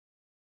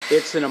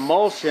It's an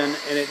emulsion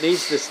and it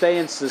needs to stay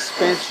in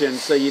suspension,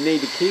 so you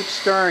need to keep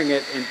stirring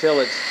it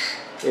until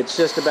it's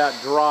just about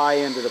dry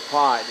into the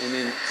pot, and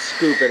then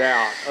scoop it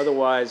out.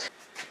 Otherwise,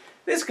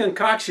 this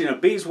concoction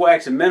of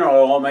beeswax and mineral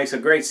oil makes a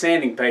great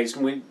sanding paste,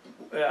 and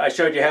I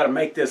showed you how to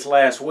make this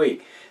last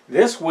week.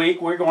 This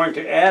week we're going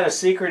to add a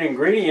secret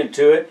ingredient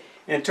to it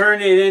and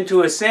turn it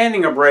into a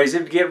sanding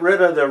abrasive to get rid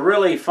of the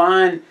really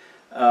fine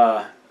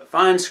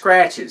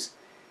scratches.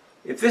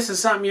 If this is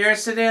something you're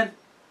interested in,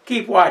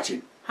 keep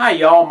watching. Hi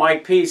y'all,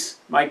 Mike Peace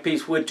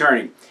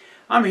Woodturning.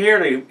 I'm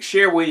here to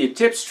share with you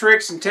tips,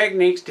 tricks, and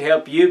techniques to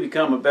help you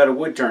become a better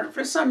woodturner. If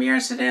it's something you're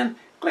interested in,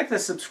 click the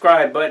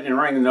subscribe button and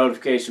ring the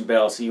notification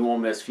bell so you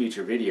won't miss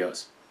future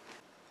videos.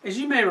 As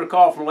you may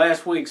recall from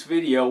last week's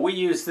video, we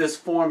used this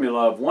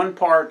formula of 1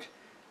 part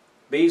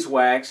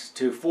beeswax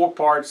to 4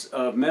 parts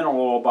of mineral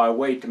oil by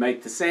weight to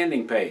make the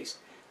sanding paste.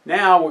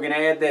 Now we're going to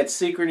add that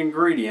secret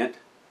ingredient,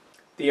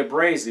 the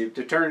abrasive,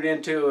 to turn it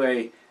into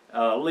a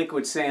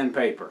liquid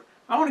sandpaper.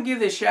 I want to give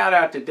this shout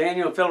out to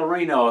Daniel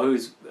Filarino,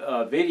 whose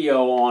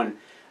video on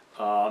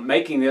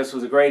making this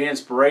was a great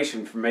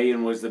inspiration for me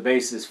and was the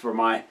basis for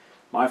my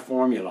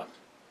formula.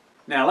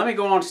 Now let me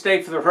go on and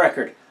state for the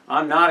record,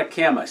 I'm not a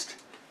chemist.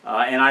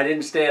 And I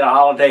didn't stay at a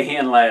Holiday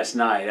Inn last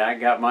night. I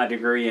got my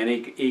degree in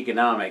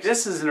economics.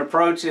 This is an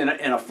approach in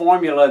a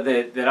formula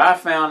that I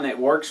found that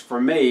works for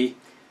me.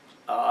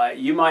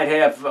 You might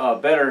have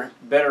better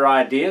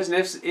ideas,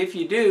 and if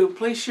you do,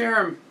 please share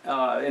them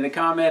in the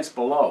comments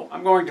below.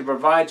 I'm going to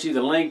provide you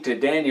the link to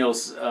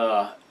Daniel's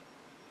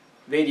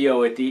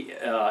video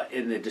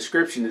in the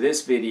description of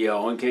this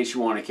video in case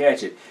you want to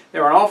catch it.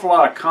 There were an awful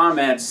lot of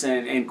comments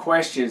and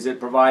questions that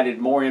provided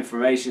more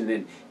information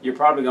than you're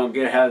probably going to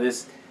get out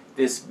of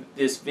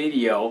this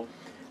video.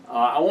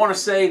 I want to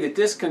say that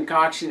this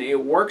concoction,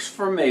 it works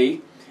for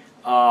me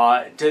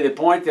to the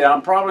point that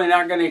I'm probably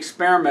not going to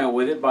experiment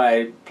with it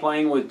by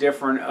playing with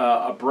different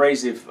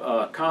abrasive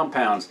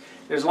compounds.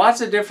 There's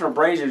lots of different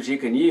abrasives you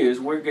can use.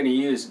 We're going to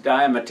use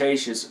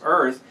diatomaceous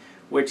earth,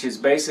 which is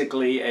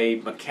basically a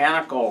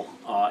mechanical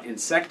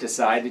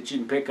insecticide that you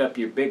can pick up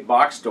your big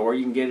box store.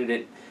 You can get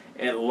it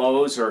at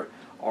Lowe's or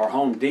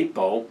Home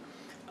Depot.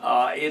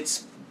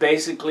 It's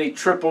basically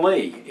triple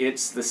E.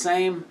 It's the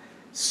same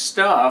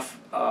stuff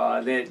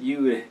that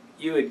you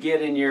would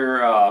get in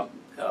your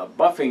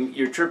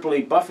your triple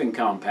E buffing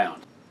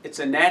compound. It's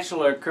a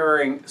naturally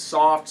occurring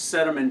soft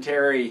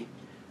sedimentary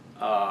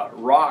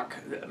rock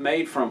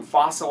made from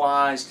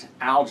fossilized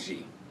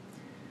algae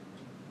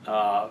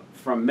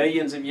from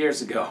millions of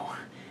years ago.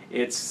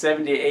 It's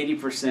 70 to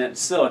 80%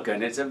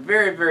 silicon. It's a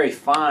very, very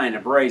fine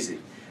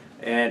abrasive.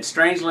 And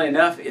strangely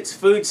enough, it's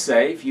food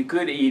safe. You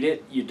could eat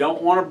it. You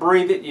don't want to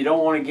breathe it. You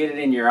don't want to get it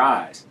in your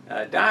eyes.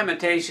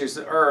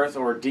 Diatomaceous earth,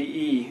 or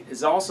DE,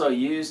 is also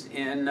used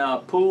in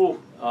pool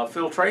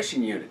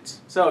filtration units.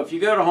 So if you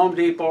go to Home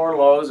Depot or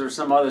Lowe's or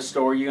some other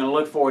store, you're going to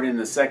look for it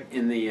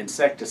in the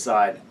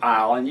insecticide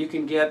aisle, and you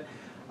can get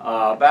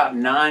about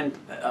 9.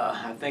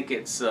 I think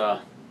it's.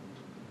 Well,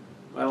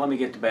 let me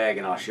get the bag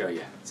and I'll show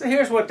you. So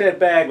here's what that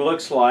bag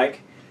looks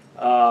like.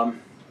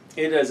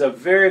 It is a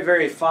very,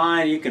 very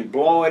fine, you can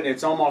blow it,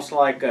 it's almost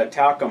like a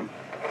talcum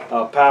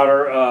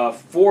powder.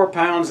 4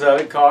 pounds of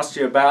it costs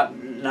you about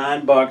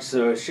 $9,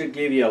 so it should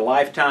give you a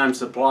lifetime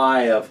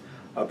supply of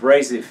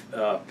abrasive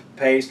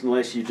paste,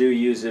 unless you do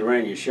use it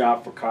around your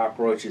shop for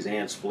cockroaches,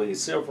 ants,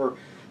 fleas, silver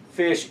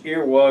fish,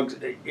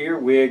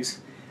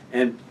 earwigs,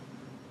 and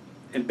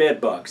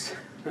bed bugs.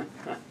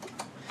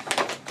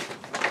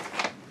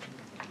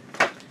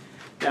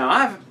 Now,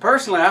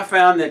 I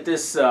found that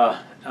this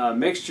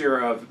mixture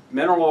of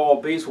mineral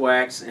oil,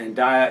 beeswax, and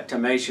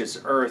diatomaceous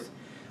earth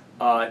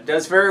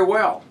does very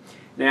well.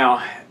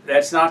 Now,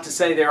 that's not to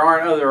say there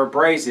aren't other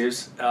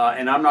abrasives,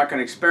 and I'm not going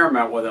to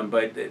experiment with them,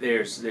 but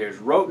there's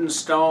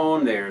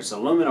rotenstone, there's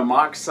aluminum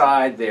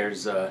oxide,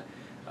 there's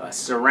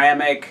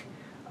ceramic,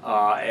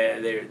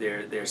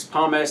 there's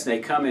pumice. They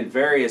come in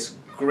various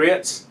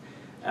grits,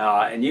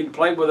 and you can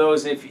play with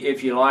those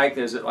if you like.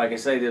 Like I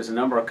say, there's a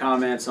number of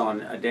comments on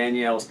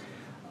Danielle's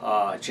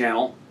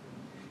channel.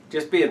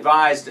 Just be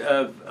advised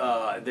of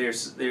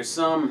there's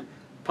some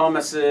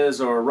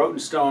pumices or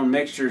rotenstone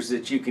mixtures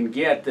that you can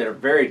get that are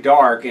very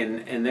dark,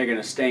 and they're going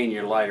to stain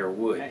your lighter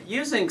wood.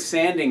 Using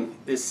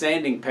this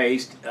sanding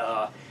paste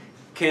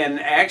can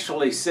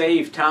actually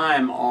save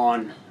time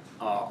on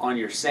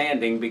your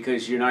sanding,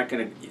 because you're not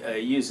going to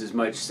use as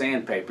much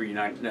sandpaper. You're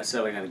not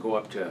necessarily going to go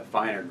up to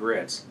finer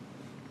grits.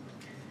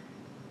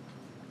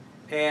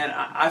 And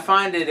I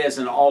find it as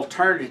an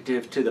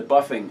alternative to the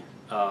buffing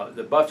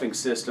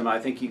system. I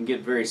think you can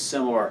get very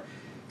similar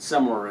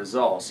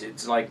results.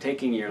 It's like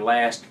taking your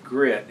last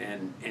grit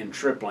and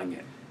tripling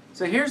it.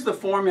 So here's the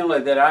formula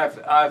that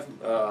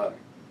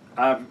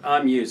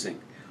I'm using: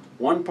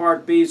 1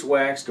 part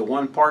beeswax to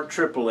 1 part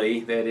triple E,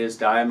 that is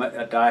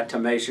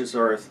diatomaceous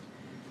earth,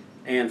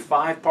 and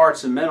 5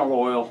 parts of mineral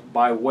oil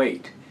by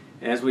weight.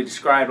 And as we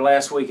described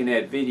last week in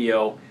that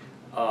video,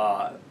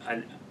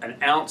 an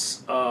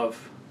ounce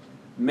of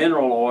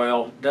mineral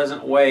oil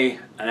doesn't weigh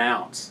an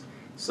ounce.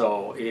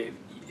 So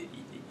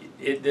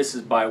this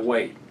is by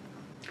weight.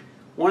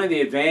 One of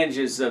the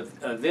advantages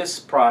of this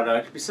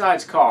product,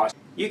 besides cost,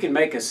 you can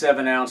make a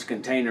 7-ounce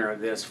container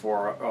of this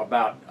for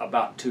about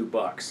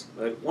 $2.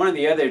 But one of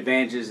the other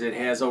advantages it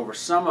has over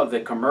some of the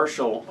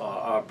commercial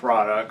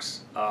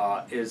products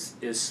is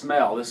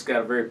smell. This has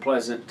got a very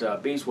pleasant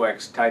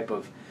beeswax type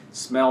of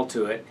smell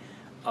to it.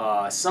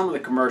 Some of the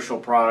commercial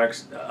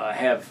products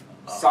have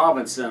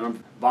solvents in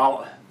them,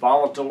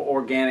 volatile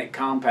organic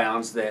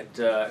compounds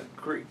that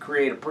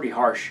create a pretty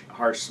harsh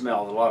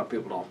smell that a lot of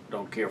people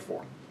don't care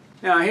for.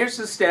 Now here's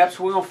the steps.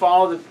 We're going to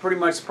follow pretty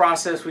much the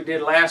process we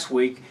did last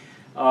week.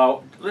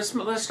 Let's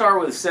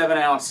start with a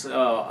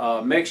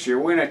 7-ounce mixture.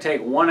 We're going to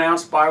take 1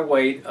 ounce by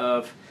weight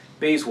of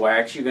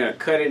beeswax. You're going to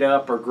cut it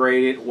up or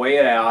grate it, weigh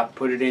it out,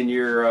 put it in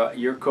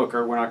your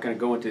cooker. We're not going to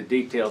go into the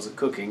details of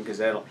cooking because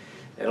that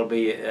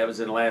was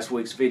in last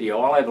week's video.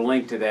 I'll have a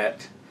link to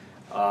that.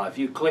 If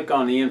you click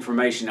on the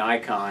information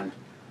icon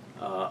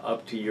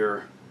up to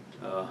your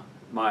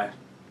my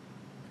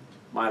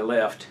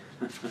left,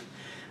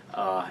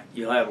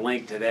 you'll have a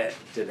link to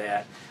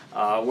that.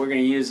 We're going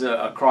to use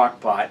a crock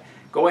pot.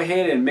 Go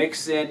ahead and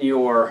mix in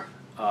your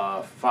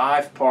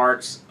 5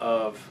 parts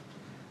of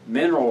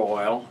mineral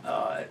oil,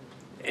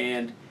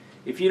 and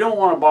if you don't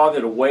want to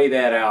bother to weigh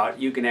that out,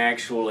 you can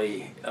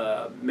actually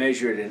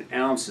measure it in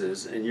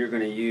ounces, and you're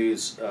going to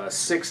use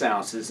 6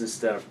 ounces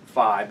instead of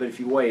 5, but if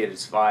you weigh it,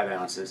 it's 5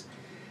 ounces.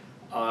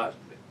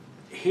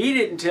 Heat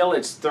it until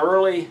it's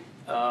thoroughly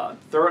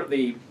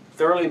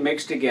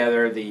mixed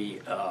together.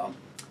 The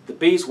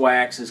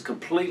beeswax is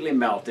completely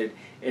melted.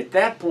 At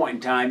that point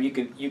in time, you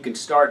can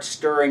start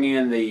stirring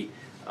in the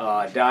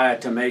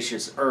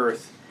diatomaceous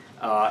earth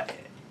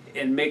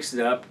and mix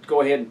it up.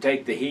 Go ahead and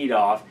take the heat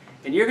off,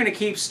 and you're going to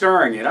keep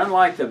stirring it.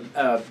 Unlike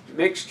the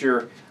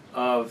mixture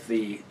of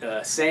the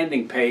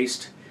sanding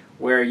paste,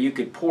 where you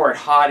could pour it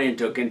hot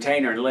into a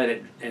container and let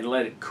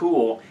it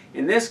cool.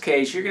 In this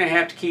case, you're going to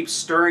have to keep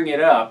stirring it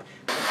up.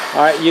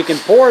 All right, you can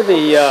pour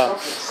the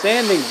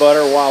sanding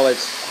butter while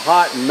it's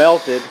hot and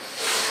melted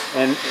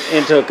and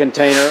into a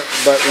container,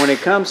 but when it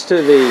comes to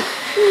the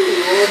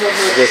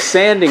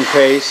sanding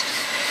paste,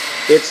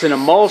 it's an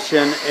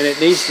emulsion and it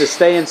needs to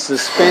stay in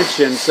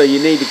suspension, so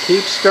you need to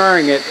keep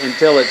stirring it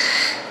until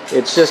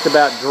it's just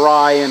about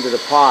dry into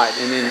the pot,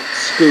 and then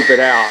scoop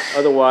it out.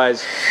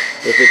 Otherwise,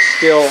 if it's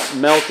still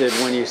melted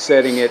when you're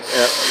setting it,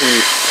 when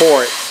you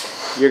pour it,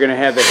 you're going to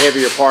have the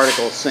heavier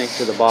particles sink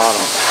to the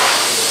bottom.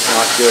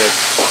 Not good.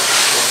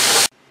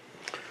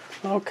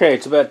 Okay,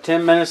 it's about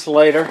 10 minutes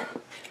later,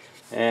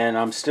 and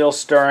I'm still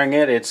stirring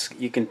it.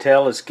 You can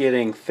tell it's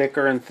getting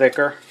thicker and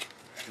thicker.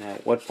 Now,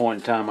 at what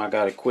point in time I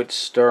got to quit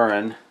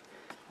stirring,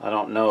 I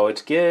don't know.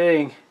 It's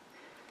getting,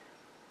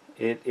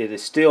 it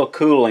is still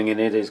cooling, and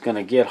it is going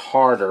to get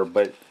harder,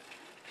 but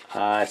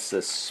I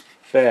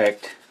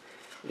suspect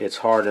it's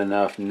hard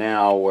enough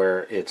now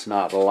where it's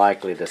not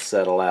likely to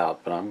settle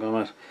out. But I'm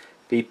going to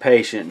be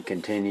patient and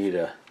continue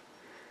the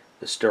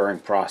stirring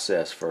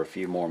process for a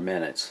few more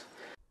minutes.